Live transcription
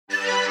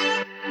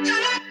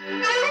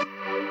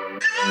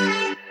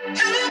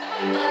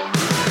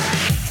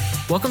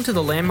Welcome to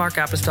the Landmark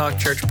Apostolic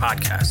Church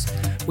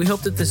podcast. We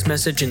hope that this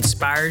message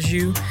inspires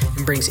you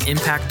and brings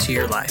impact to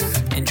your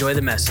life. Enjoy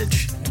the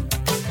message.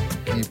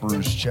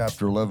 Hebrews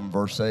chapter 11,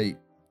 verse 8.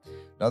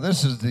 Now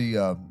this is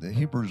the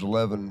Hebrews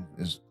 11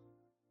 is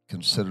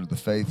considered the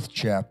faith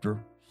chapter,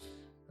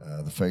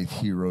 the faith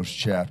heroes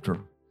chapter.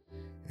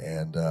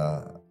 And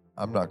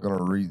I'm not going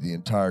to read the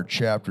entire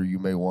chapter. You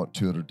may want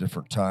to at a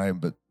different time,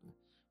 but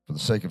for the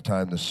sake of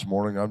time this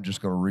morning, I'm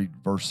just going to read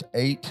verse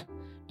 8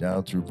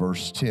 down through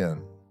verse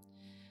 10.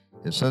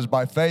 It says,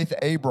 by faith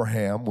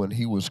Abraham, when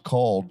he was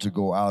called to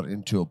go out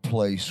into a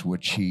place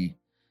which he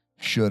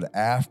should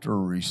after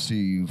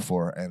receive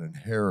for an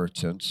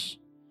inheritance,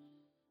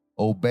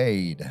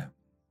 obeyed.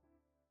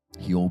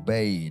 He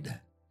obeyed,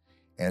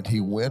 and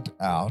he went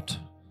out,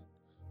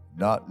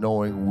 not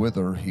knowing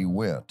whither he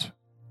went.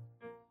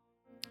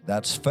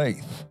 That's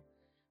faith.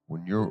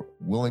 When you're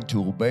willing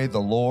to obey the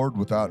Lord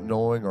without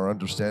knowing or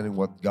understanding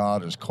what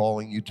God is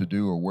calling you to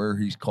do or where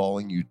he's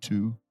calling you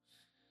to,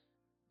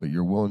 but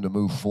you're willing to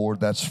move forward,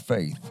 that's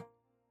faith.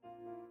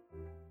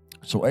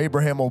 So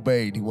Abraham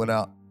obeyed. He went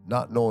out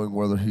not knowing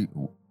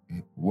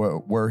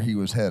where he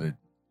was headed.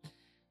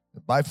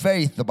 By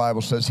faith, the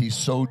Bible says he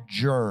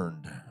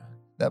sojourned.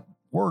 That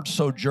word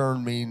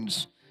sojourn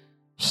means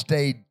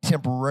stayed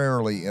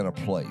temporarily in a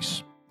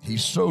place. He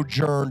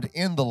sojourned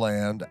in the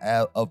land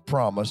of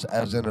promise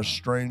as in a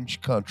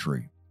strange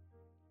country,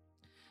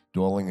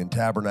 dwelling in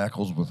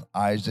tabernacles with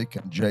Isaac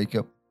and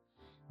Jacob,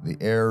 the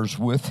heirs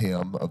with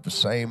him of the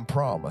same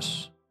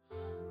promise.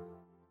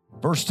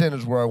 Verse 10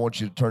 is where I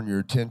want you to turn your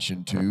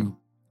attention to.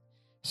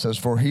 It says,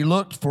 for he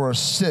looked for a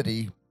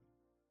city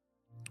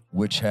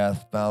which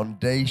hath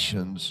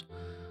foundations,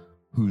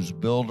 whose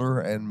builder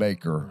and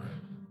maker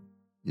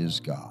is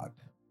God.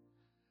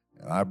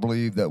 And I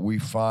believe that we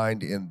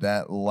find in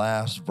that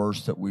last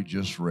verse that we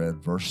just read,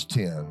 verse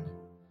 10,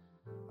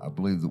 I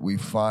believe that we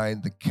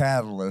find the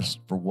catalyst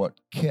for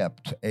what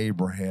kept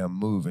Abraham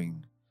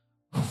moving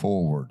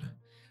forward.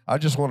 I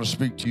just want to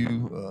speak to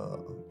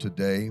you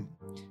today,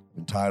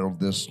 entitled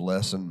this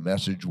lesson,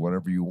 message,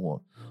 whatever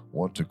you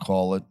want to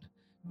call it,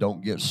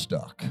 don't get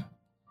stuck.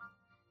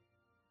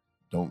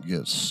 Don't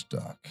get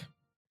stuck.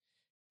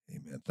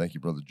 Amen. Thank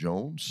you, Brother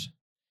Jones.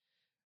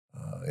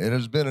 It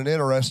has been an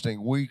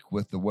interesting week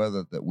with the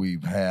weather that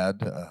we've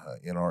had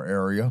in our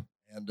area.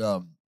 And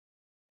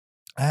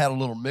I had a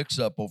little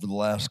mix-up over the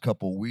last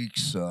couple of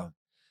weeks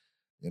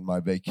in my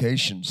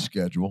vacation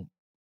schedule.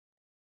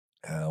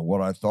 What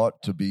I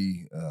thought to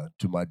be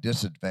to my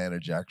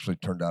disadvantage actually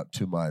turned out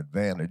to my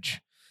advantage.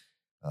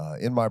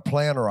 In my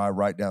planner, I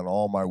write down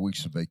all my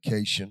weeks of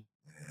vacation,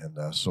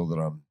 and so that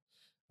I'm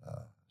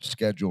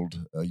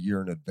scheduled a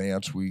year in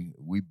advance. We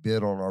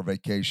bid on our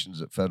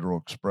vacations at Federal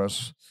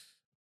Express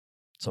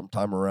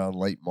sometime around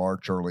late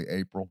March, early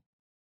April,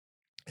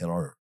 and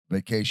our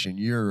vacation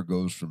year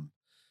goes from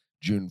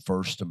June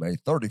 1st to May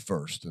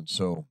 31st. And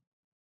so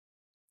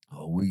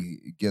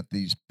we get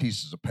these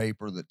pieces of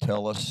paper that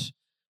tell us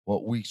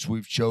what weeks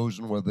we've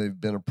chosen, whether they've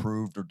been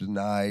approved or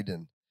denied.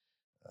 And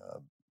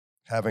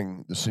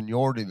having the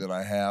seniority that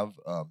I have,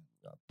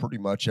 pretty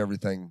much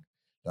everything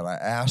that I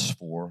ask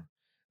for,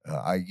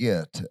 I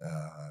get.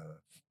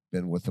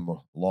 Been with them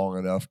long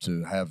enough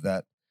to have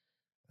that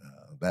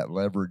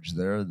leverage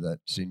there, that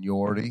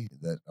seniority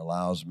that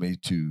allows me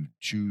to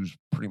choose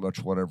pretty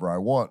much whatever I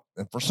want.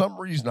 And for some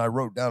reason, I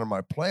wrote down in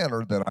my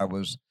planner that I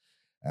was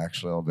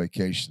actually on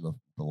vacation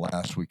the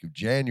last week of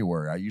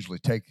January. I usually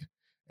take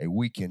a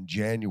week in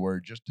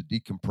January just to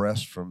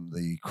decompress from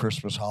the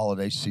Christmas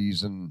holiday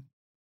season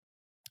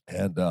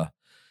and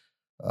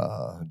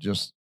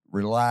just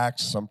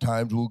relax.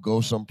 Sometimes we'll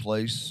go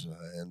someplace,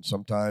 and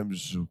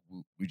sometimes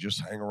we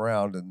just hang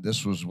around. And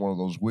this was one of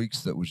those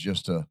weeks that was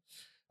just a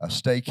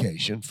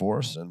staycation for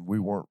us, and we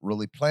weren't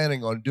really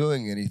planning on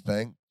doing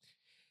anything.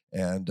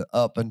 And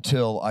up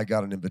until I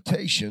got an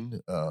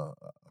invitation a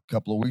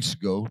couple of weeks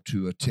ago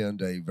to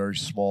attend a very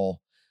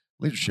small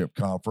leadership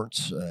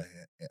conference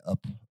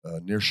up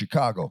near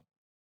Chicago.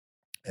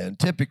 And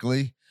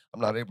typically,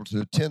 I'm not able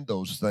to attend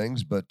those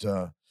things, but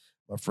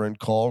my friend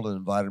called and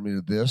invited me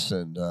to this,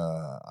 and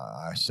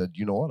I said,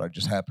 you know what, I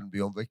just happened to be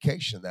on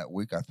vacation that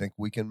week. I think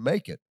we can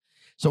make it.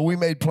 So we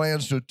made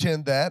plans to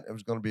attend that. It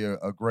was going to be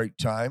a great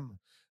time,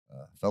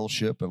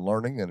 fellowship and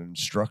learning and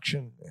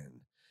instruction.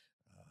 And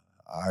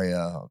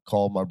I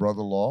called my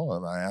brother-in-law,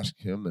 and I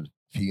asked him if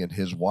he and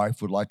his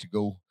wife would like to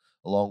go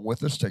along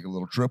with us, take a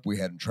little trip. We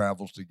hadn't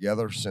traveled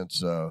together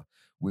since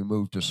we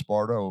moved to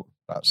Sparta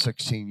about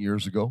 16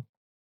 years ago.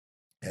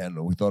 And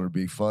we thought it'd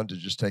be fun to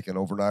just take an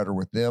overnighter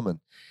with them. And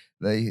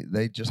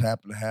they just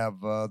happened to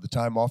have the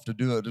time off to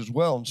do it as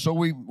well. And so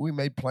we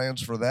made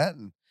plans for that.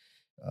 And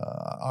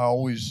I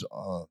always,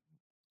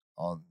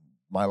 on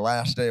my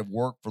last day of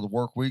work for the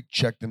work week,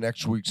 check the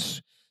next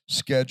week's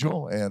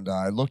schedule. And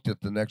I looked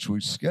at the next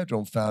week's schedule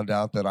and found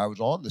out that I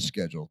was on the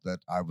schedule, that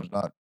I was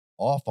not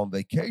off on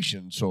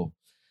vacation. So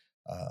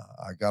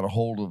I got a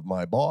hold of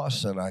my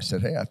boss and I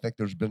said, hey, I think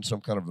there's been some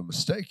kind of a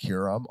mistake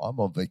here. I'm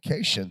on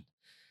vacation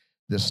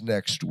this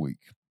next week.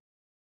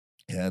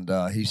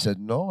 And he said,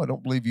 no, I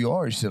don't believe you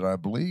are. He said, I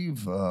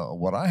believe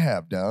what I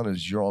have down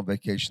is you're on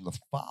vacation the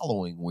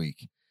following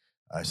week.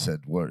 I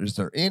said, well, is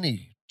there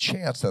any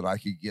chance that I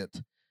could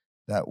get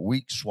that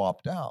week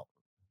swapped out?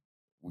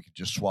 We could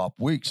just swap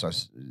weeks.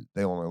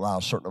 They only allow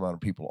a certain amount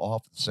of people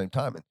off at the same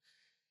time.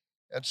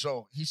 And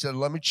so he said,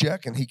 let me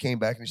check. And he came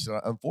back and he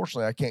said,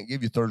 unfortunately, I can't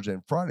give you Thursday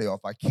and Friday off.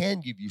 I can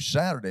give you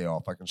Saturday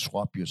off. I can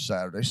swap you a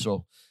Saturday.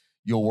 So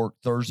you'll work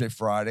Thursday,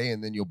 Friday,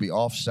 and then you'll be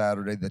off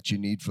Saturday that you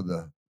need for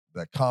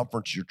that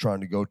conference you're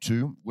trying to go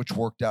to, which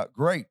worked out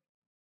great.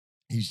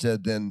 He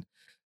said, then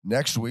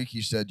next week,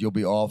 he said, you'll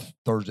be off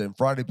Thursday and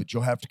Friday, but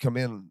you'll have to come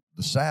in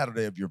the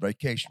Saturday of your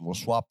vacation. We'll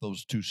swap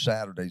those 2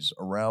 Saturdays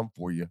around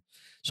for you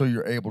so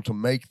you're able to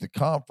make the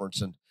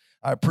conference. And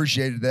I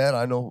appreciated that.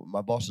 I know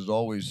my boss is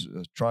always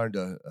trying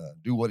to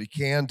do what he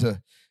can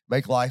to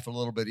make life a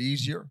little bit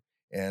easier.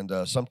 And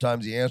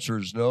sometimes the answer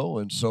is no.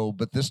 And so,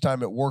 but this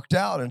time it worked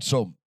out. And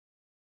so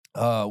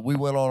we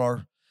went on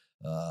our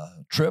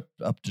trip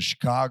up to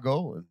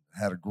Chicago and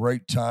had a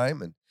great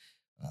time. And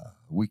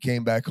we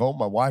came back home.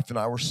 My wife and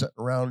I were sitting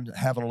around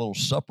having a little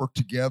supper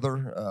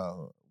together.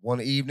 One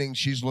evening,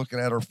 she's looking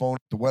at her phone,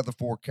 the weather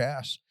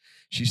forecast.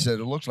 She said,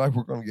 it looks like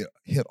we're going to get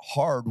hit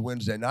hard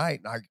Wednesday night.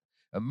 And I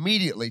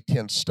immediately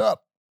tensed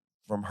up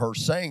from her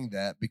saying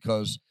that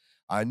because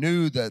I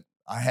knew that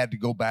I had to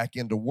go back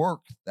into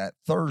work that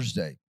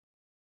Thursday.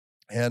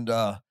 And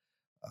I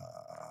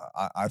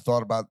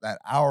thought about that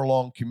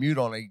hour-long commute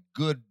on a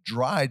good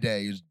dry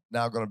day is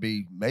now going to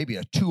be maybe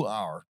a 2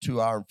 hour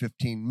and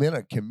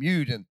 15-minute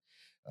commute, and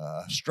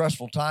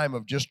stressful time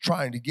of just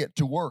trying to get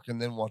to work.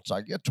 And then once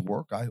I get to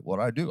work, I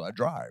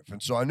drive.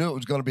 And so I knew it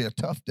was going to be a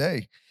tough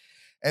day.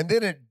 And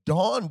then it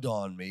dawned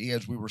on me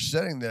as we were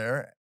sitting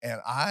there, and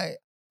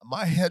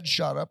my head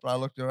shot up, and I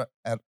looked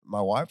at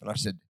my wife, and I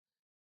said,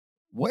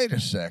 wait a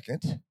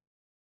second.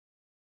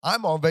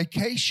 I'm on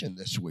vacation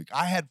this week.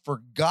 I had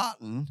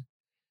forgotten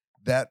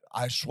that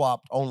I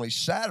swapped only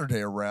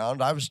Saturday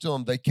around. I was still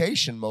in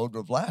vacation mode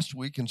of last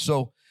week. And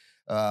so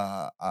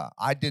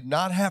I did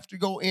not have to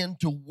go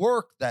into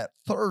work that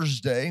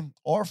Thursday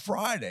or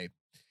Friday.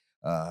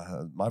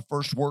 My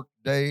first work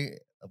day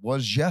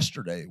was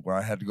yesterday where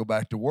I had to go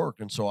back to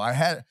work. And so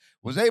I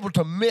was able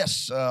to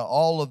miss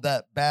all of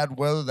that bad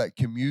weather, that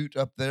commute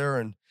up there.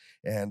 And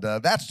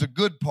that's the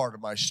good part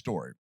of my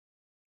story.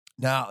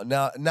 Now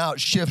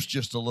it shifts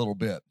just a little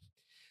bit.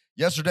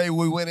 Yesterday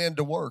we went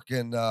into work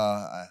and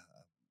the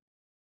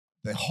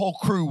whole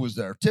crew was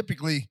there.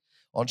 Typically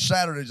on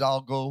Saturdays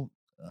I'll go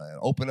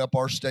open up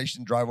our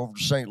station, drive over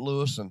to St.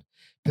 Louis and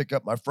pick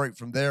up my freight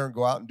from there and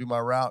go out and do my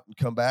route and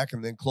come back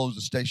and then close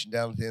the station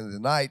down at the end of the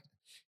night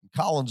in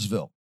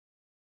Collinsville.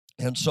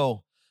 And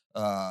so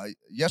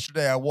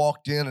yesterday I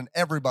walked in and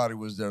everybody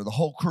was there. The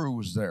whole crew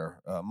was there,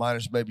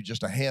 minus maybe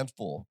just a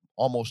handful.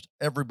 Almost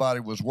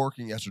everybody was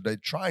working yesterday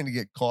trying to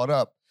get caught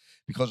up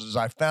because as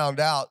I found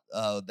out,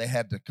 they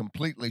had to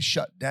completely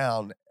shut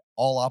down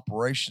all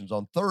operations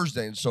on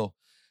Thursday. And so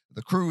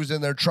the crew was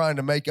in there trying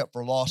to make up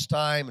for lost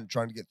time and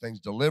trying to get things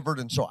delivered.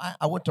 And so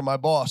I went to my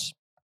boss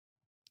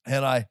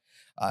and I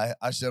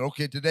said,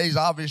 okay, today's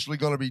obviously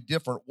going to be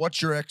different.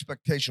 What's your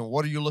expectation?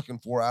 What are you looking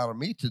for out of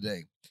me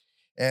today?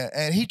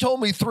 And he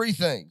told me 3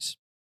 things.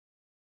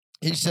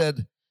 He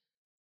said,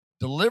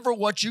 deliver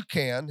what you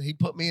can. He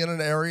put me in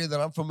an area that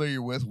I'm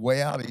familiar with,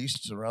 way out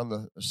east, around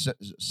the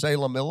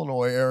Salem,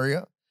 Illinois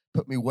area.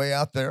 Put me way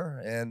out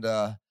there, and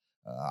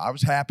I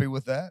was happy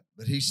with that.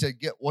 But he said,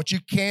 get what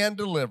you can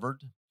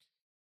delivered.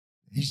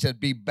 He said,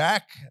 be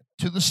back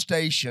to the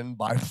station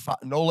by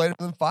no later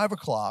than 5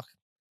 o'clock.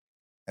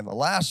 And the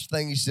last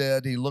thing he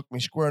said, he looked me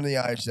square in the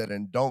eye and said,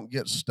 and don't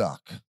get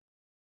stuck.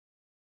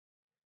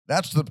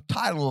 That's the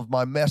title of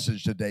my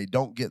message today,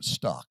 Don't Get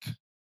Stuck.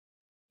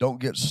 Don't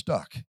get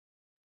stuck.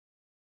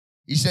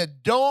 He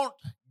said, don't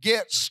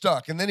get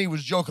stuck. And then he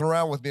was joking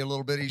around with me a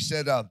little bit. He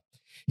said,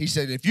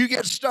 if you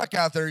get stuck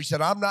out there, he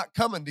said, I'm not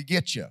coming to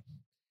get you,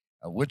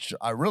 which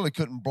I really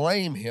couldn't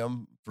blame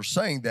him for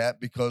saying that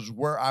because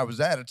where I was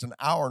at, it's an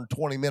hour and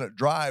 20-minute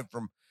drive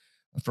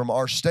from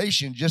our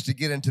station just to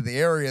get into the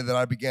area that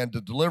I began to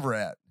deliver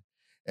at.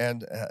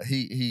 And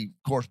he,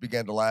 of course,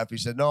 began to laugh. He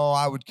said, no,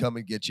 I would come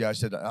and get you. I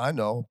said, I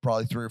know,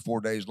 probably 3 or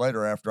 4 days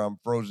later after I'm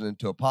frozen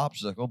into a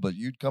popsicle, but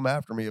you'd come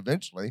after me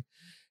eventually.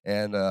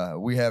 And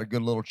we had a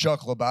good little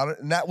chuckle about it.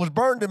 And that was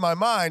burned in my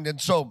mind. And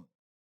so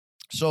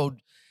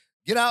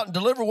get out and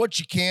deliver what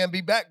you can.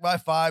 Be back by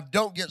 5.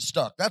 Don't get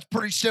stuck. That's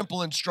pretty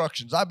simple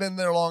instructions. I've been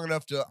there long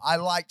enough I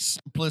like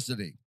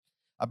simplicity.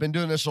 I've been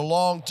doing this a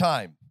long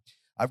time.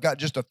 I've got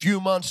just a few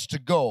months to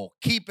go.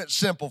 Keep it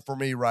simple for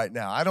me right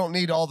now. I don't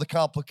need all the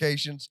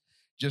complications.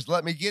 Just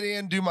let me get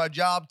in, do my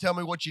job. Tell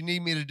me what you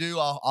need me to do.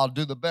 I'll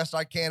do the best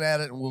I can at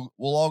it, and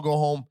we'll all go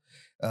home.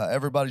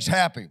 Everybody's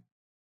happy.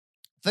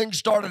 Things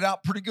started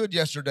out pretty good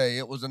yesterday.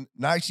 It was a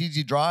nice,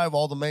 easy drive.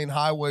 All the main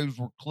highways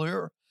were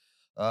clear.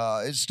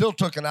 It still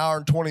took an hour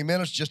and 20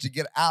 minutes just to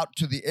get out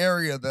to the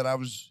area that I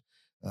was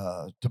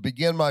to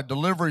begin my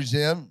deliveries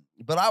in.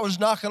 But I was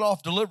knocking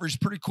off deliveries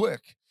pretty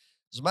quick.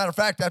 As a matter of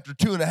fact, after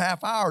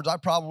 2.5 hours, I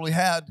probably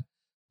had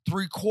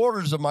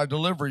 3/4 of my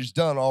deliveries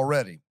done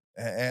already.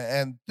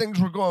 And things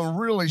were going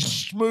really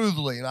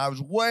smoothly, and I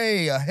was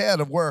way ahead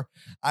of where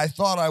I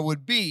thought I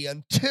would be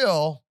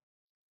until,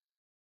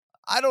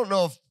 I don't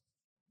know if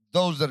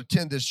those that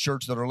attend this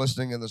church that are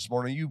listening in this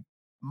morning, you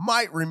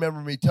might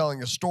remember me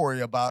telling a story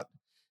about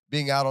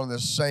being out in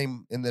this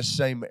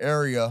same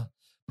area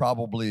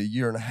probably a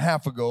year and a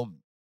half ago,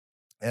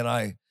 and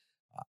I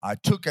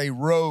took a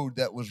road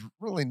that was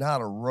really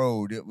not a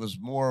road. It was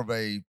more of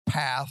a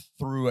path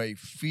through a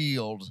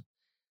field,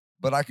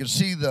 but I could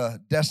see the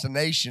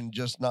destination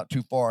just not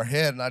too far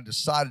ahead, and I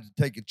decided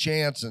to take a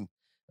chance and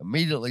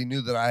immediately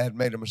knew that I had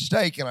made a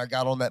mistake, and I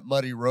got on that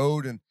muddy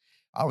road, and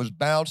I was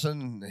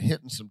bouncing and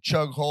hitting some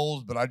chug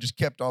holes, but I just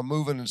kept on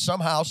moving, and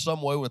somehow,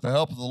 some way, with the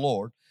help of the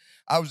Lord,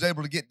 I was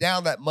able to get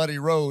down that muddy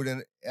road,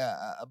 and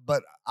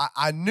but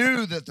I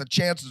knew that the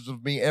chances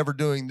of me ever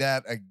doing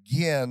that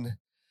again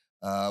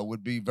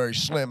would be very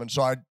slim, and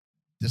so I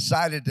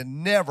decided to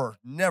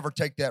never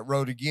take that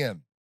road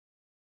again.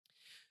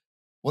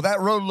 Well,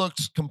 that road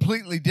looks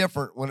completely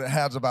different when it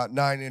has about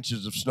 9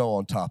 inches of snow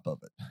on top of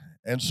it.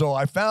 And so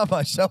I found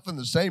myself in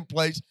the same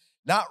place,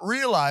 not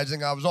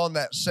realizing I was on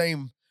that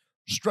same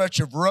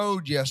stretch of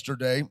road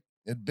yesterday. It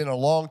had been a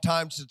long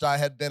time since I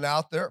had been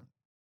out there.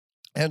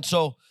 And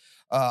so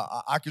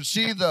I could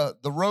see the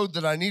road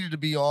that I needed to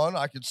be on.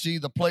 I could see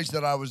the place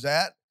that I was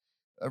at.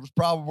 It was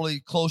probably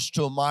close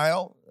to a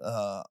mile.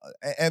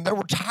 And there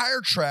were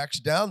tire tracks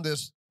down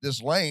this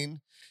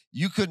lane.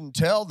 You couldn't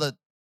tell that.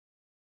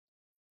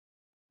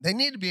 They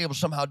need to be able to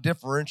somehow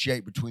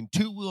differentiate between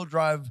 2-wheel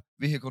drive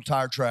vehicle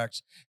tire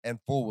tracks and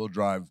 4-wheel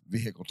drive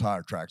vehicle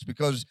tire tracks,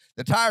 because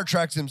the tire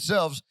tracks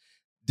themselves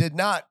did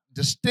not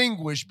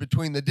distinguish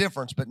between the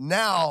difference. But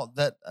now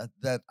that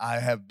I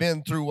have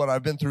been through what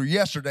I've been through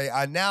yesterday,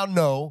 I now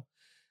know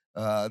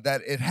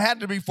that it had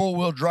to be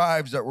 4-wheel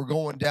drives that were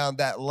going down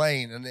that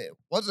lane. And it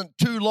wasn't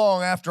too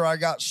long after I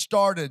got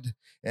started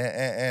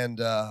and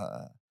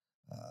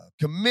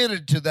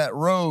committed to that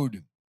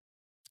road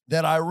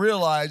that I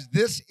realized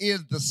this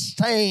is the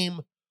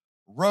same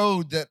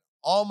road that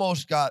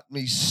almost got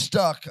me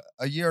stuck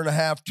a year and a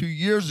half, 2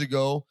 years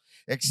ago,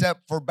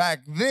 except for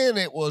back then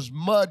it was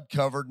mud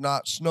covered,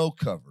 not snow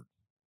covered.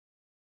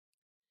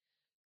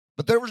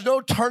 But there was no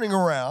turning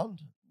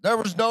around. There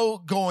was no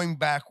going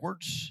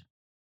backwards.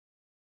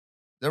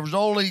 There was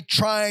only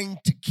trying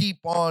to keep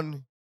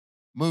on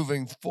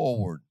moving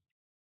forward.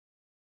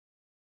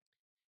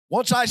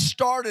 Once I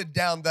started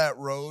down that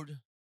road,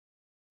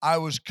 I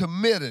was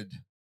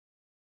committed.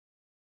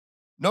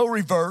 No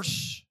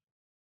reverse,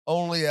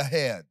 only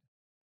ahead.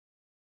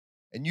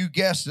 And you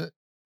guessed it,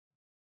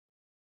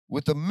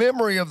 with the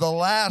memory of the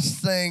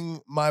last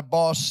thing my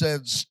boss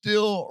said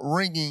still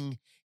ringing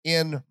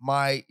in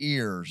my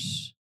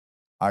ears,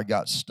 I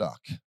got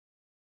stuck.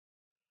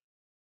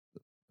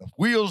 The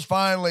wheels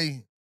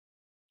finally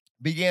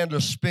began to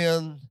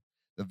spin.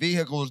 The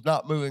vehicle was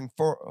not moving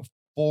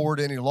forward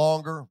any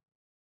longer.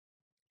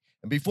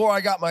 And before I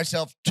got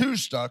myself too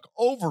stuck,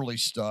 overly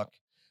stuck,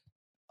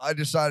 I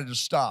decided to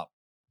stop.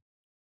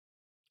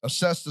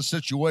 Assess the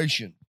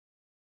situation.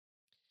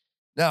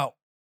 Now,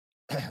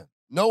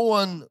 no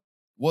one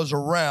was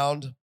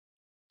around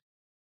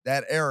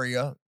that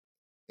area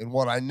in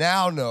what I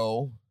now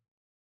know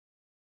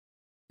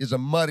is a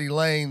muddy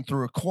lane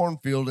through a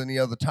cornfield any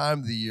other time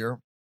of the year,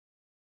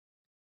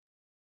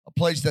 a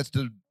place that's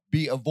to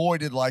be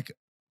avoided like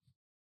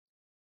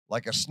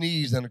a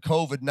sneeze in a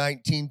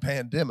COVID-19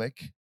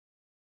 pandemic.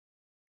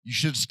 You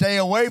should stay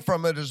away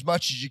from it as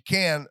much as you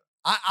can.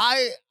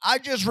 I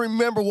just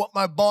remember what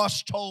my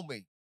boss told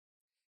me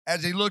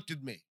as he looked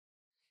at me.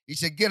 He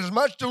said, get as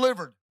much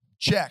delivered.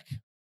 Check.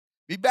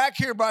 Be back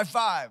here by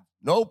 5.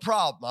 No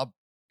problem. I'll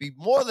be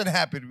more than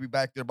happy to be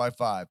back there by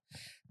 5.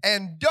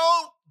 And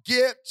don't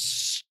get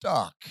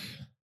stuck.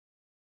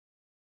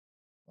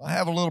 I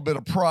have a little bit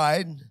of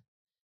pride.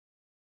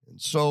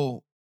 And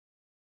so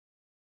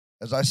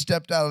as I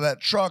stepped out of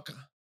that truck,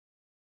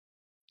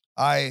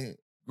 I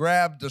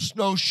grabbed the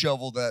snow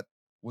shovel that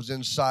was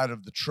inside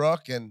of the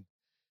truck, and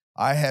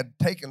I had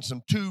taken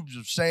some tubes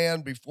of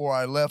sand before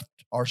I left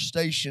our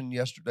station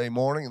yesterday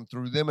morning and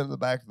threw them in the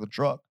back of the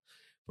truck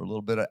for a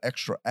little bit of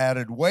extra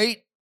added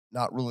weight,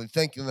 not really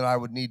thinking that I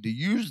would need to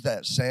use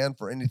that sand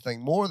for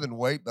anything more than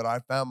weight, but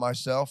I found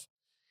myself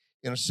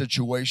in a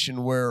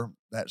situation where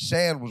that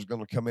sand was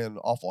going to come in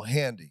awful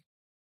handy.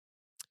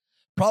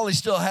 Probably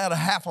still had a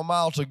half a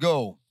mile to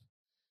go.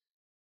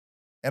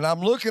 And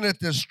I'm looking at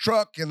this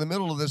truck in the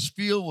middle of this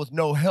field with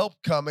no help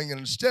coming, and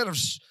instead of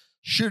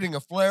shooting a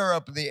flare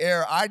up in the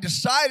air, I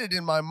decided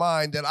in my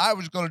mind that I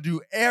was going to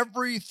do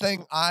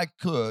everything I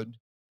could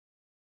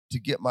to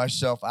get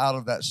myself out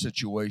of that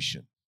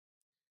situation.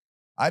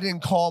 I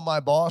didn't call my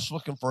boss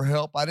looking for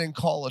help. I didn't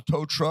call a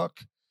tow truck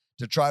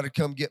to try to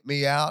come get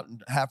me out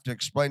and have to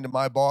explain to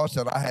my boss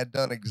that I had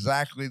done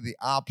exactly the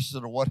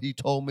opposite of what he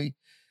told me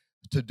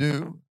to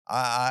do.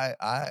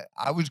 I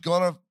was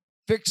going to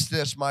fix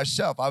this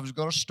myself. I was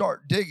going to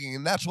start digging,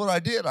 and that's what I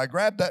did. I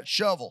grabbed that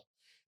shovel.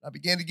 I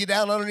began to get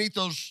down underneath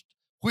those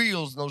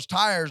wheels and those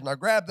tires, and I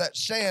grabbed that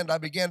sand. I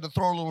began to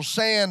throw a little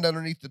sand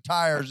underneath the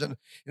tires and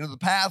into the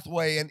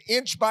pathway, and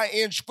inch by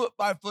inch, foot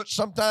by foot,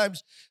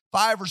 sometimes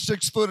 5 or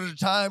 6 foot at a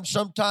time,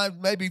 sometimes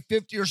maybe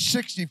 50 or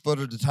 60 foot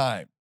at a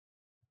time,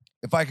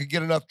 if I could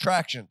get enough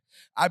traction.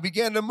 I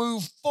began to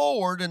move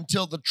forward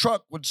until the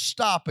truck would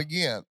stop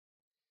again,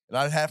 and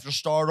I'd have to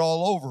start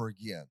all over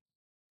again.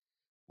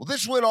 Well,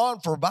 this went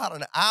on for about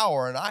an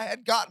hour, and I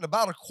had gotten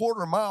about a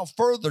quarter mile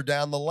further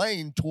down the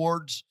lane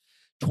towards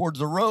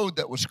the road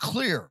that was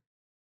clear,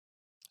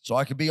 so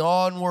I could be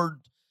onward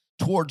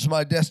towards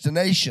my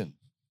destination.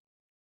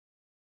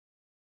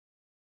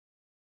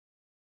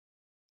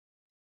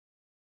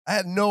 I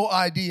had no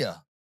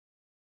idea.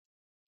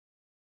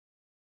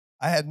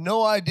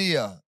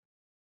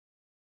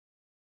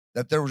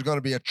 That there was going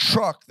to be a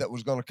truck that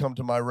was going to come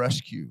to my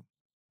rescue.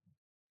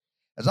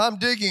 As I'm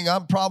digging,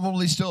 I'm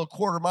probably still a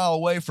quarter mile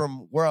away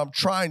from where I'm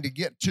trying to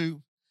get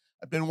to.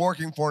 I've been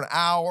working for an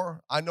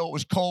hour. I know it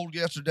was cold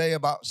yesterday,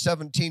 about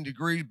 17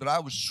 degrees, but I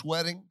was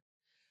sweating.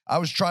 I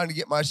was trying to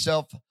get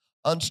myself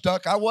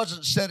unstuck. I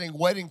wasn't sitting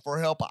waiting for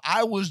help.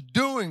 I was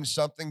doing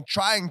something,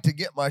 trying to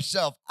get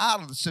myself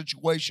out of the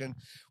situation,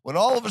 when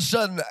all of a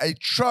sudden a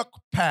truck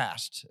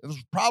passed. It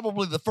was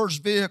probably the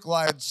first vehicle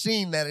I had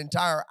seen that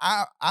entire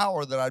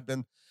hour that I'd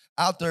been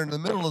out there in the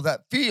middle of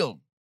that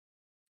field.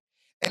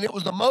 And it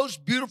was the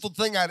most beautiful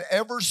thing I'd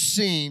ever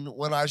seen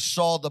when I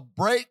saw the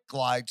brake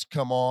lights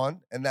come on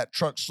and that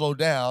truck slow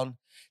down.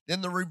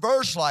 Then the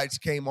reverse lights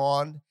came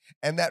on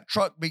and that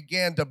truck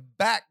began to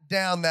back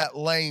down that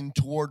lane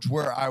towards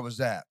where I was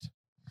at.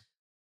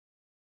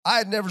 I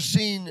had never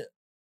seen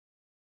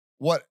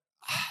what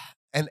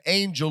an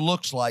angel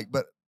looks like,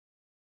 but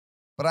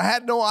I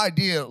had no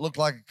idea it looked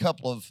like a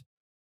couple of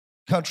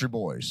country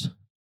boys.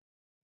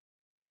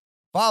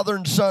 Father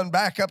and son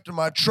back up to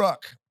my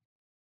truck.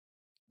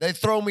 They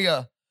throw me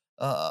a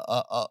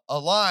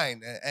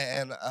line,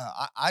 and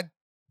I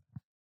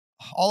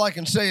all I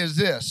can say is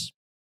this.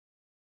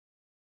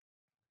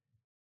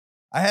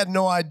 I had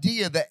no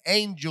idea that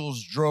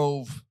angels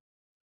drove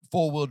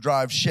four-wheel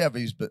drive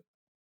Chevys, but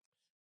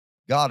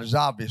God is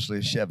obviously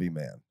a Chevy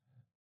man,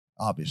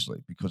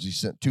 obviously, because he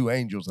sent 2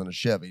 angels in a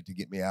Chevy to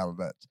get me out of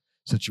that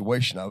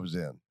situation I was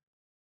in.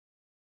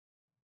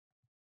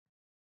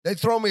 They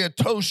throw me a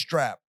tow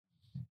strap.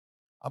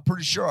 I'm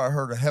pretty sure I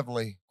heard a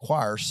heavenly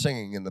choir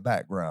singing in the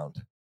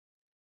background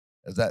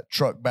as that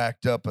truck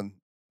backed up, and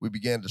we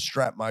began to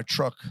strap my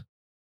truck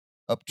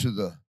up to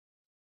the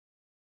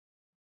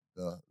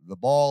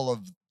ball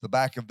of the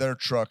back of their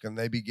truck, and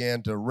they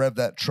began to rev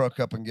that truck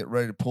up and get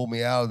ready to pull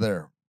me out of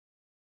there.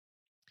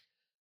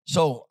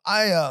 So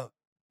I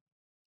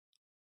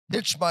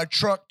hitched my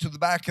truck to the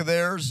back of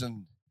theirs,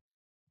 and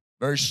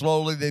very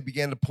slowly they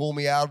began to pull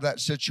me out of that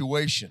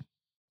situation.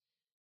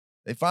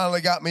 They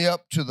finally got me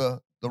up to the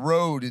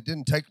road. It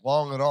didn't take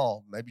long at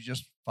all, maybe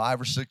just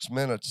 5 or 6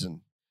 minutes, and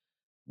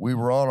we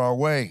were on our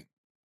way.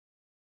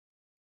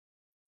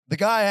 The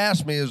guy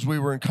asked me as we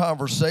were in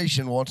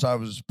conversation once I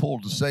was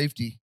pulled to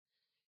safety,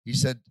 he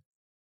said,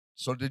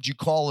 "So did you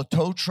call a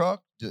tow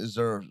truck? Is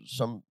there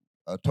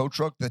a tow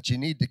truck that you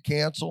need to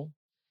cancel?"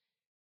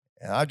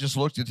 And I just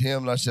looked at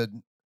him and I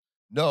said,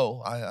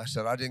 "No." I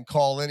said, "I didn't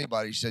call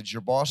anybody." He said, "Does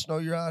your boss know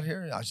you're out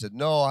here?" I said,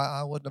 "No,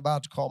 I wasn't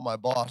about to call my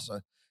boss."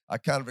 I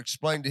kind of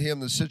explained to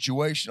him the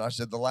situation. I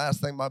said, "The last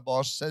thing my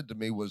boss said to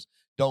me was,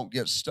 'Don't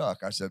get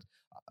stuck.'" I said,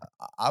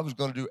 I was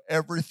going to do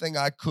everything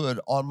I could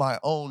on my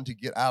own to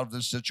get out of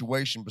this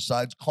situation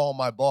besides call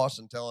my boss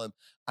and tell him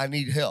I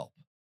need help.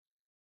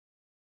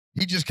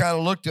 He just kind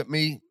of looked at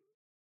me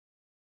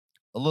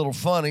a little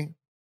funny,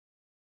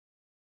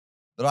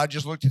 but I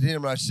just looked at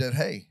him and I said,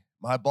 "Hey,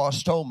 my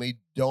boss told me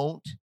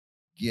don't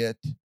get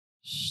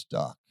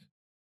stuck."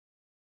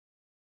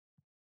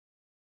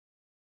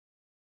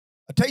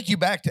 I take you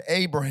back to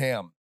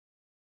Abraham,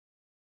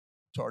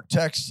 to our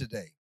text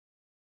today.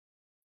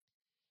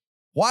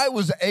 Why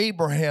was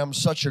Abraham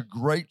such a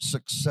great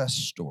success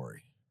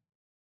story?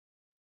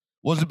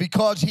 Was it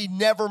because he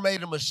never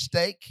made a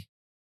mistake?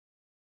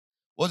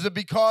 Was it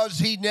because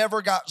he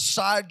never got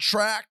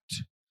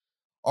sidetracked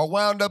or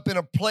wound up in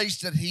a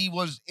place that he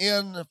was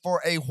in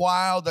for a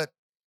while that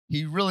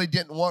he really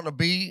didn't want to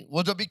be?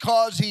 Was it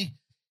because he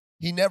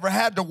never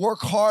had to work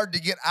hard to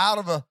get out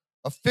of a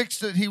fix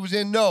that he was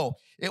in? No,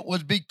 it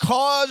was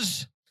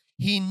because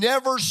he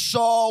never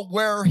saw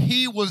where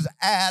he was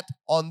at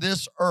on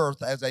this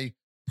earth as a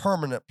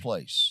permanent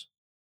place.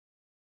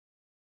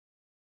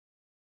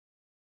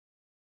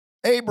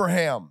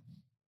 Abraham,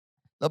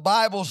 the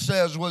Bible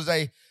says, was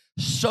a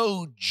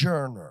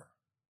sojourner.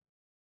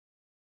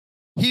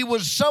 He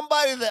was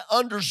somebody that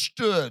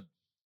understood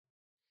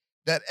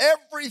that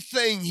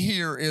everything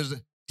here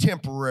is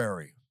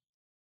temporary.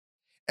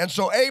 And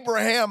so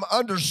Abraham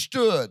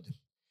understood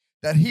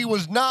that he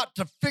was not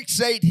to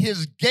fixate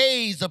his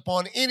gaze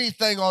upon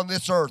anything on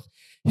this earth.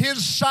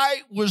 His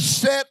sight was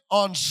set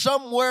on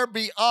somewhere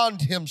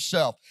beyond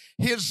himself.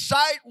 His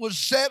sight was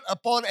set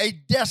upon a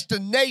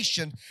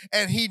destination,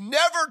 and he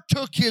never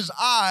took his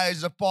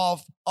eyes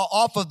off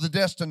of the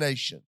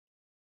destination.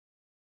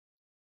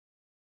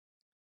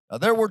 Now,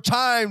 there were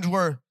times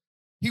where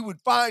he would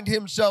find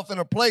himself in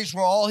a place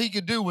where all he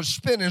could do was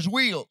spin his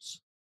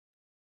wheels.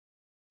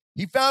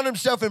 He found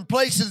himself in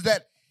places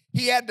that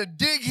he had to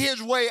dig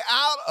his way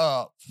out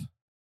of,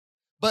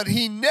 but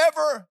he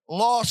never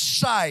lost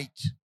sight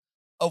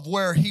of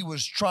where he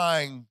was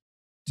trying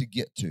to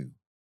get to.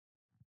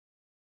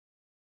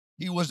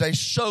 He was a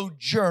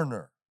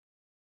sojourner.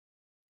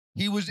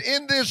 He was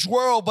in this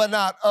world, but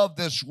not of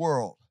this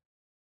world.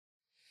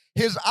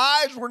 His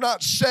eyes were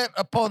not set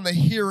upon the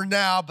here and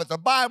now, but the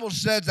Bible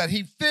says that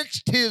he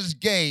fixed his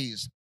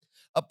gaze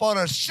upon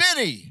a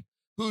city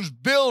whose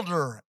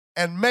builder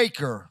and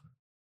maker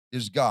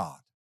is God.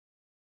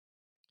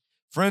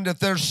 Friend, if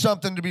there's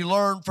something to be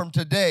learned from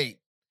today,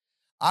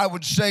 I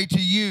would say to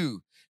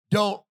you,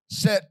 don't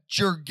set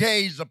your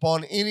gaze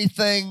upon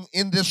anything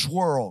in this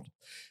world.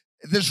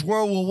 This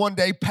world will one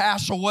day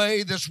pass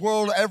away. This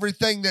world,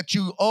 everything that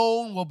you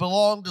own will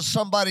belong to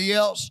somebody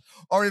else,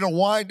 or it'll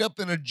wind up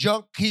in a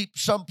junk heap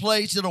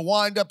someplace. It'll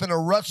wind up in a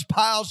rust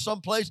pile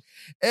someplace.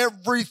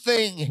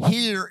 Everything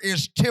here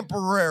is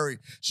temporary.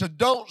 So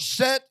don't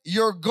set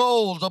your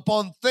goals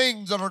upon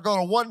things that are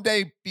going to one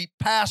day be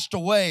passed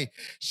away.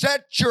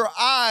 Set your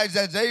eyes,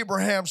 as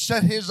Abraham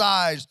set his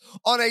eyes,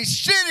 on a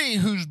city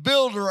whose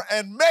builder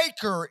and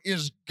maker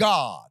is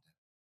God.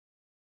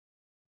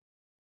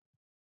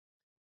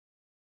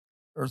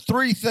 There are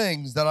three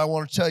things that I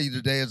want to tell you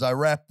today as I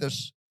wrap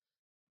this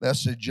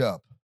message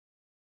up.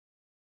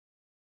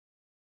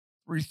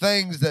 Three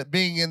things that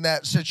being in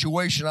that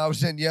situation I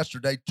was in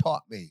yesterday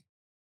taught me.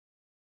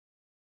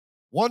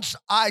 Once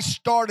I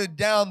started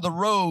down the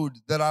road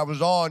that I was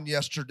on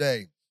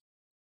yesterday,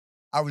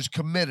 I was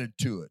committed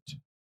to it.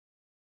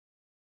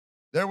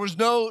 There was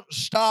no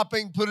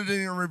stopping, put it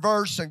in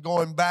reverse, and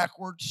going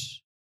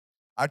backwards.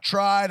 I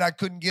tried. I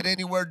couldn't get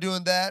anywhere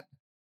doing that.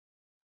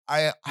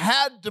 I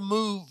had to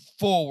move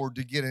forward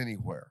to get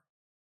anywhere.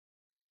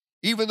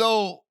 Even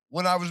though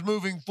when I was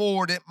moving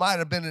forward, it might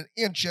have been an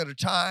inch at a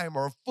time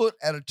or a foot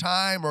at a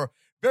time or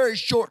very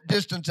short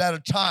distance at a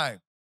time.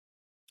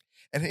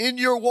 And in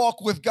your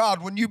walk with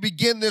God, when you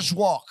begin this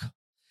walk,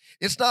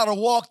 it's not a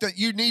walk that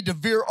you need to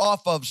veer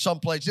off of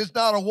someplace. It's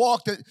not a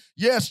walk that,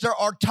 yes, there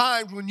are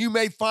times when you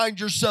may find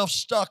yourself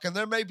stuck, and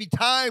there may be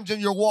times in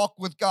your walk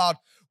with God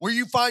where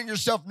you find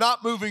yourself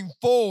not moving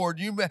forward.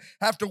 You may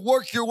have to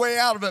work your way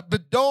out of it,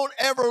 but don't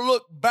ever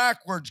look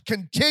backwards.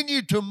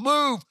 Continue to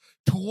move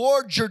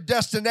towards your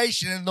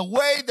destination. And the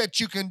way that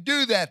you can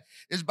do that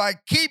is by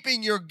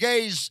keeping your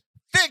gaze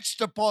fixed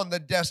upon the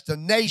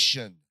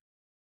destination,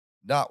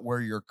 not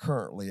where you're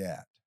currently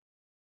at.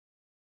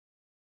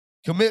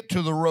 Commit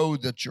to the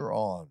road that you're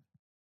on.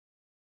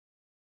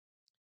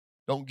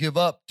 Don't give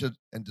up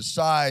and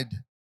decide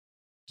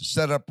to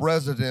set up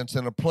residence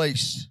in a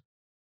place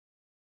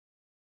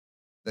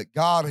that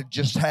God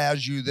just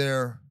has you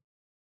there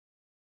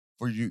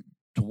for you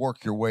to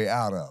work your way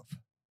out of.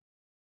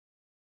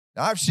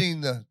 Now, I've seen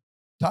the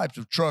types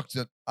of trucks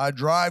that I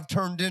drive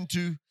turned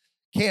into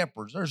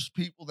campers. There's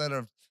people that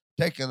have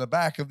taken the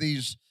back of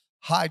these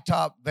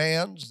high-top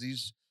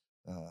vans,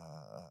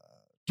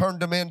 turned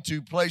them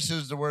into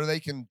places where they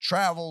can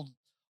travel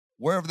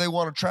wherever they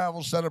want to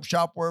travel, set up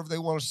shop wherever they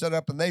want to set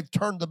up, and they've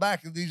turned the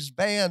back of these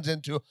vans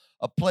into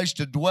a place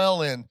to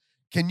dwell in.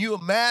 Can you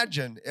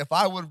imagine if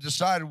I would have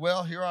decided,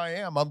 well, here I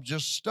am, I'm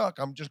just stuck,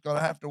 I'm just going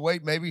to have to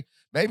wait, maybe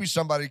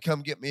somebody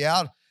come get me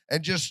out,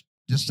 and just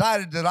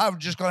decided that I was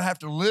just going to have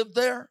to live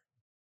there?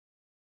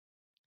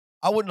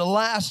 I wouldn't have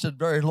lasted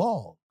very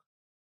long.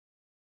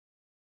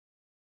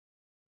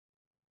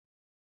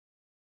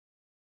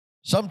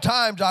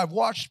 Sometimes I've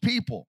watched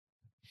people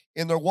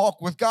in their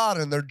walk with God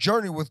and their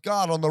journey with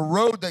God on the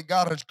road that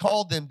God has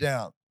called them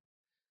down.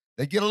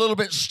 They get a little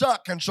bit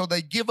stuck, and so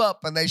they give up,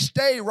 and they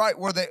stay right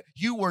where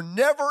you were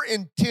never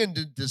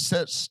intended to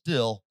sit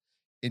still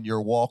in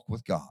your walk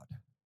with God.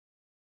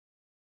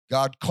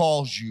 God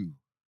calls you.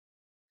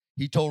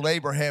 He told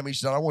Abraham, he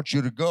said, I want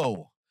you to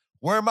go.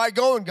 Where am I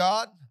going,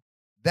 God?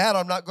 That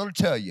I'm not going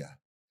to tell you.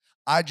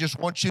 I just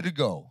want you to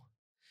go.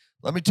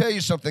 Let me tell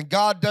you something.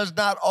 God does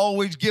not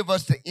always give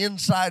us the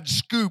inside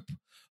scoop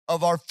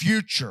of our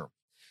future.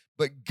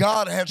 But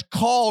God has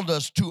called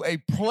us to a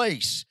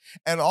place,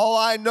 and all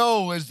I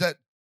know is that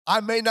I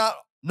may not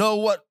know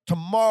what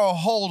tomorrow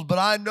holds, but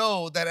I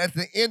know that at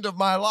the end of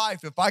my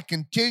life, if I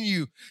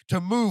continue to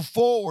move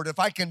forward, if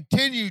I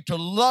continue to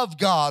love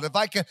God, if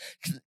I can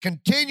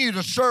continue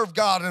to serve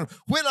God, and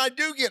when I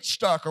do get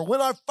stuck or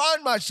when I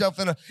find myself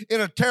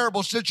in a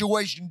terrible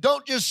situation,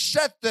 don't just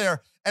sit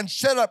there and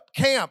set up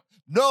camp.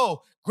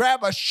 No,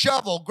 grab a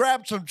shovel,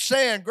 grab some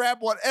sand, grab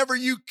whatever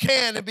you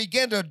can and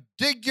begin to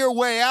dig your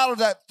way out of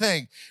that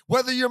thing.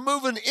 Whether you're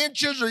moving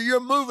inches or you're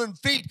moving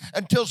feet,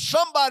 until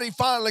somebody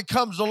finally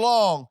comes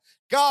along.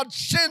 God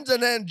sends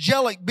an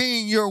angelic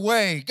being your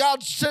way.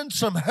 God sends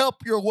some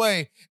help your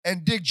way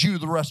and digs you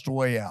the rest of the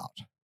way out.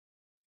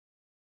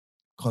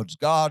 Because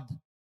God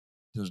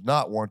does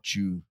not want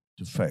you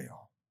to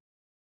fail.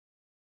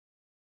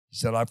 He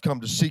said, I've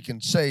come to seek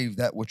and save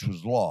that which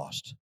was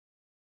lost.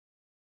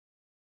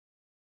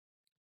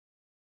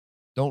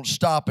 Don't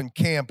stop and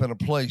camp in a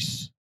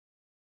place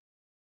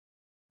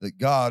that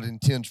God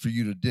intends for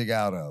you to dig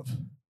out of.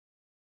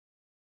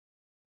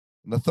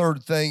 And the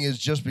third thing is,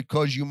 just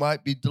because you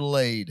might be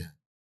delayed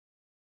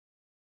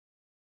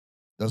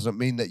doesn't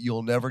mean that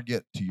you'll never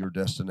get to your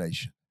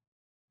destination.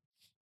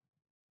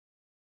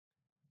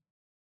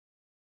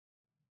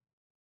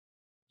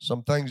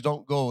 Some things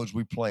don't go as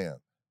we plan.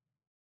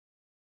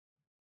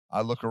 I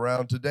look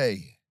around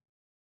today,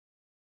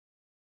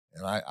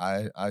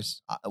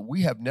 and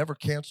we have never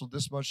canceled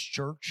this much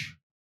church.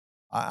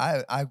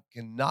 I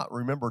cannot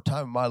remember a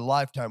time in my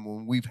lifetime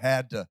when we've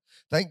had to.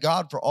 Thank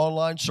God for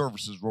online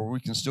services where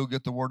we can still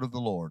get the word of the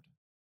Lord.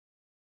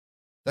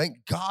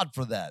 Thank God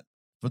for that,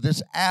 for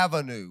this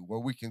avenue where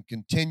we can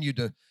continue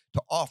to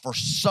offer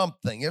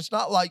something. It's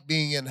not like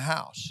being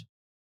in-house.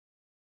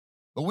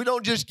 But we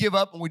don't just give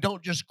up and we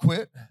don't just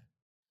quit.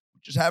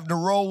 We're just having to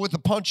roll with the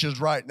punches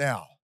right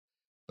now.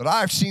 But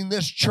I've seen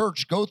this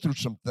church go through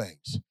some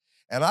things.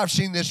 And I've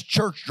seen this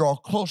church draw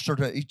closer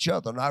to each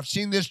other. And I've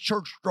seen this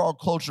church draw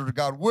closer to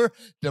God. We're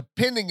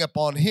depending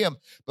upon Him.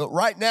 But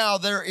right now,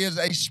 there is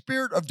a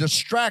spirit of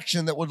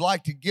distraction that would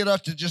like to get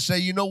us to just say,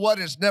 you know what?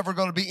 It's never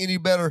going to be any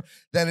better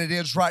than it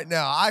is right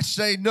now. I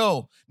say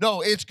no.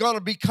 No, it's going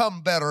to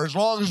become better. As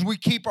long as we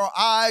keep our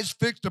eyes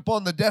fixed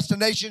upon the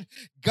destination,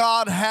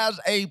 God has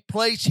a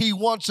place He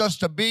wants us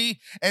to be.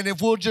 And if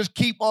we'll just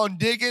keep on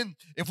digging,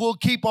 if we'll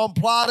keep on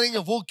plodding,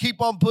 if we'll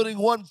keep on putting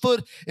one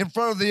foot in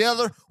front of the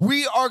other,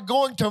 we are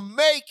going to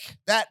make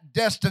that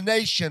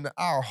destination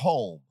our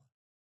home.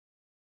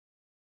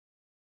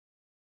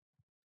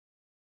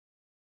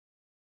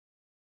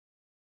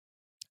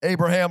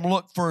 Abraham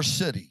looked for a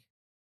city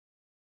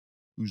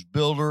whose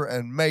builder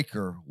and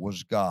maker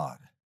was God.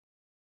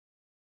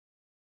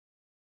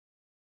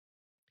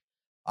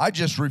 I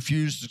just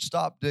refused to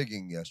stop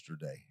digging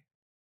yesterday.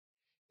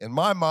 In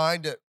my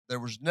mind, there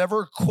was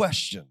never a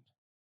question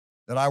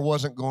that I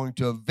wasn't going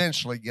to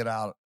eventually get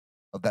out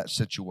of that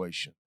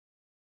situation.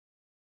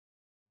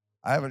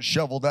 I haven't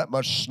shoveled that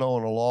much snow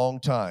in a long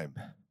time.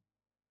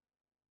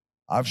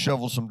 I've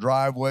shoveled some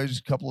driveways,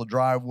 a couple of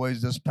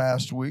driveways this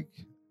past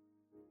week.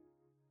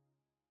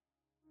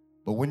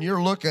 But when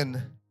you're looking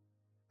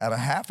at a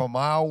half a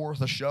mile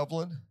worth of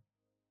shoveling,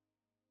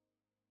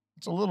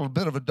 it's a little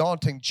bit of a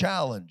daunting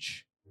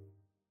challenge.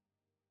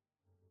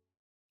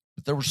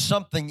 But there was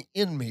something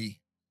in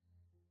me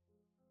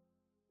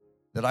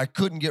that I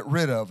couldn't get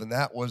rid of, and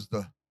that was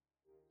the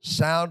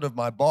sound of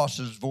my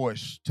boss's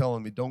voice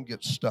telling me, don't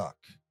get stuck.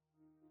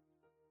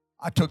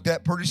 I took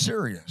that pretty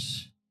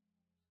serious.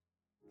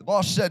 The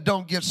boss said,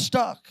 don't get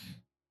stuck.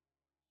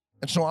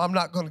 And so I'm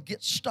not going to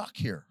get stuck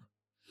here.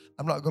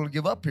 I'm not going to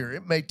give up here.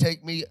 It may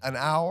take me an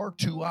hour,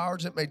 2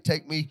 hours. It may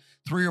take me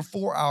 3 or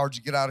 4 hours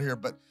to get out of here.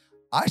 But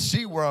I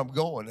see where I'm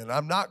going, and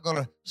I'm not going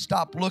to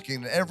stop looking.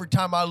 And every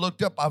time I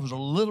looked up, I was a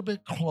little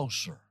bit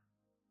closer.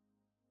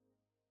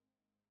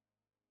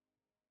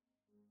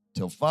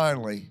 Till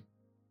finally,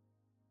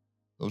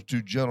 those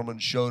two gentlemen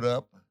showed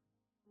up.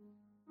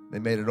 They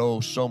made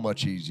it so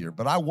much easier.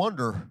 But I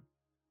wonder,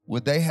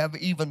 would they have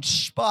even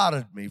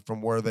spotted me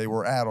from where they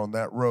were at on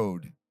that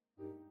road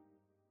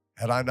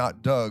had I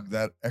not dug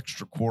that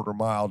extra quarter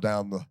mile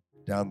down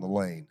the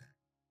lane?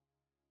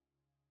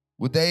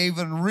 Would they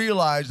even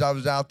realize I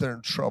was out there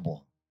in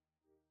trouble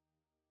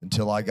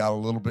until I got a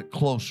little bit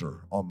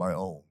closer on my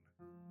own?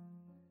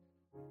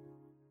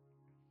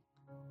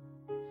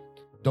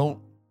 Don't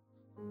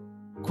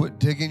quit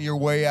digging your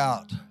way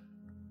out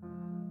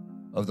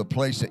of the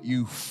place that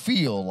you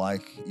feel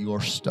like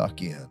you're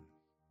stuck in.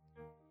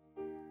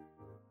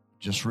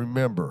 Just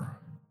remember,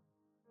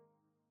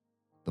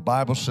 the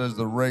Bible says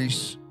the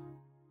race,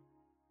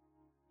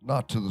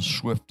 not to the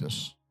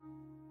swiftest,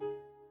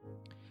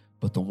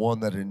 but the one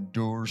that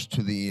endures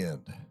to the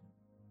end.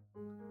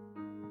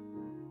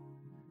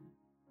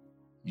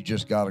 You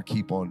just got to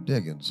keep on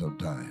digging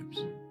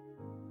sometimes.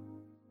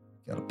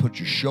 Got to put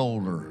your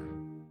shoulder,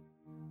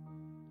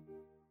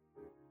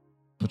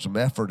 put some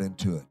effort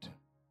into it.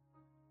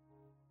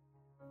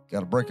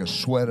 Got to break a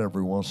sweat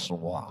every once in a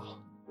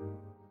while.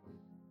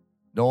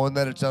 Knowing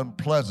that it's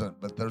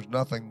unpleasant, but there's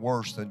nothing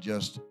worse than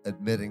just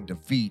admitting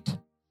defeat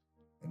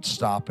and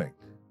stopping.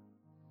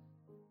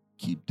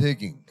 Keep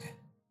digging.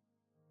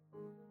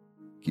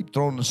 Keep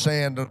throwing the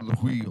sand under the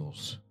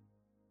wheels.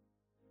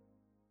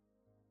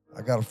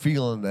 I got a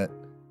feeling that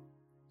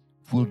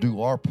if we'll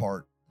do our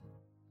part,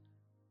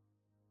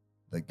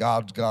 that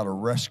God's got a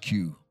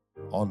rescue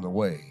on the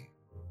way.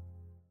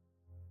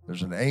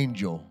 There's an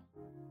angel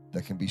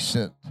that can be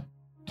sent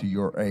to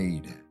your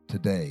aid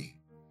today,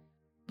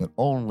 but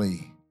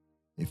only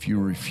if you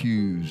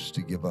refuse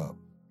to give up.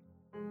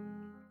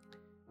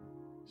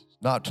 It's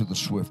not to the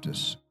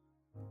swiftest.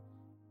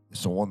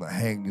 It's the one that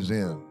hangs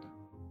in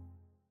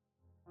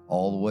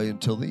all the way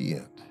until the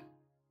end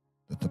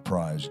that the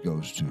prize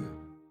goes to.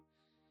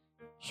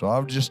 So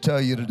I'll just tell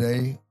you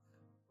today,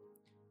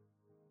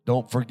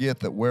 don't forget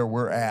that where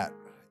we're at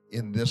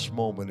in this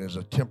moment is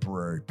a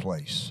temporary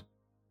place.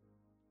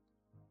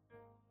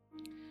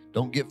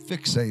 Don't get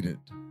fixated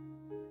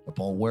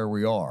upon where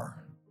we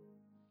are,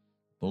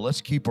 but let's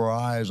keep our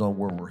eyes on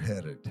where we're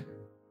headed.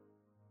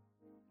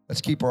 Let's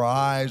keep our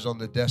eyes on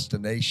the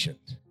destination.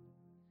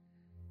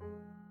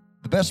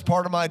 The best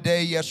part of my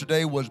day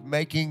yesterday was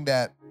making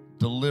that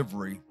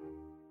delivery,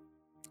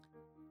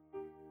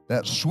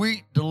 that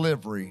sweet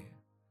delivery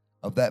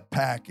of that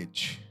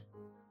package.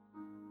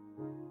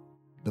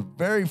 The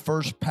very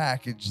first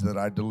package that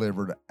I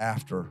delivered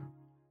after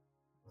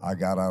I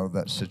got out of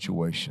that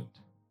situation.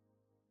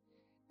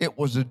 It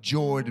was a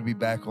joy to be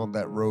back on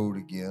that road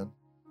again.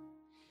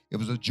 It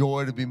was a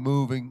joy to be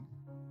moving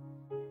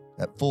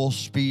at full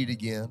speed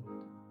again.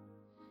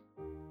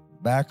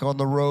 Back on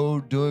the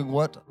road doing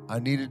what I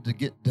needed to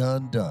get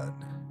done.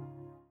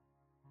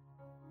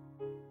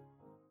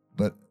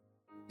 But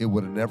it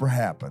would have never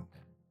happened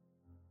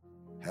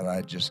had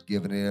I just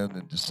given in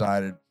and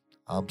decided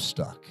I'm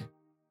stuck.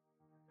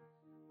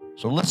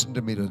 So listen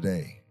to me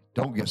today.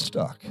 Don't get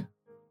stuck.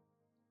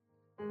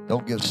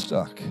 Don't get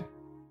stuck.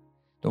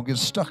 Don't get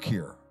stuck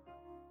here.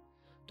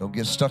 Don't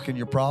get stuck in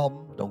your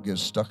problem. Don't get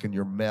stuck in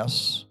your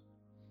mess.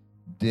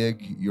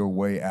 Dig your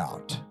way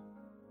out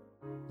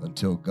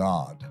until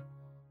God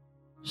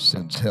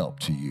sends help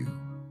to you.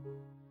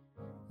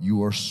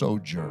 You are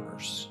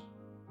sojourners.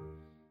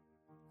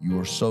 You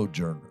are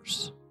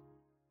sojourners.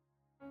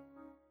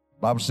 The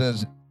Bible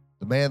says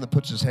the man that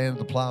puts his hand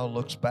to the plow and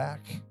looks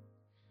back,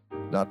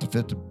 not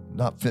fit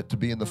to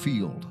be in the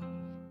field.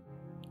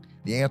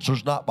 The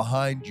answer's not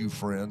behind you,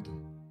 friend.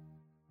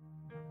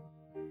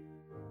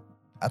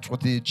 That's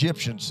what the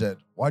Egyptians said.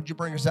 Why'd you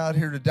bring us out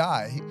here to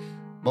die?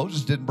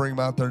 Moses didn't bring them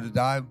out there to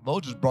die.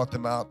 Moses brought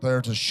them out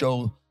there to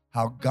show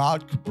how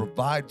God could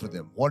provide for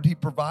them. What did he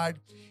provide?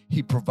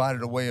 He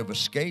provided a way of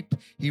escape.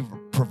 He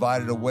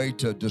provided a way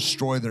to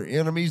destroy their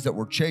enemies that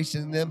were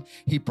chasing them.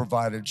 He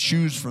provided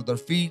shoes for their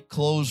feet,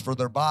 clothes for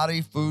their body,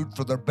 food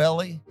for their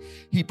belly.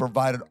 He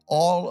provided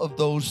all of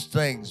those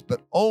things, but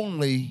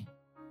only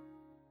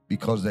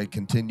because they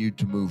continued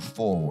to move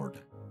forward.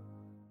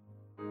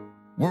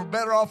 We're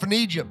better off in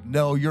Egypt.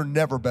 No, you're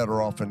never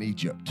better off in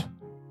Egypt.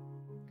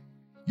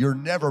 You're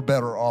never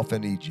better off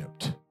in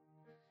Egypt.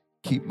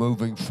 Keep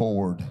moving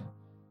forward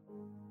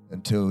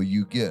until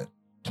you get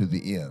to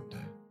the end.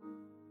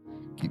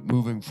 Keep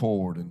moving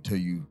forward until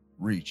you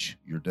reach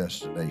your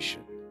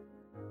destination.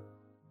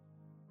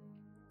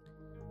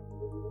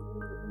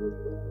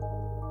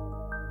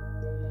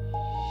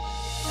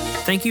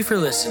 Thank you for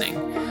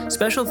listening.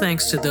 Special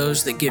thanks to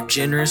those that give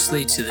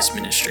generously to this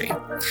ministry.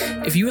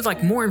 If you would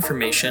like more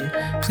information,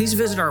 please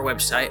visit our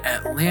website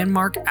at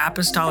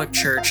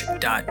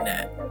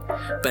landmarkapostolicchurch.net.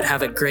 But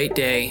have a great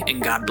day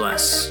and God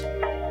bless.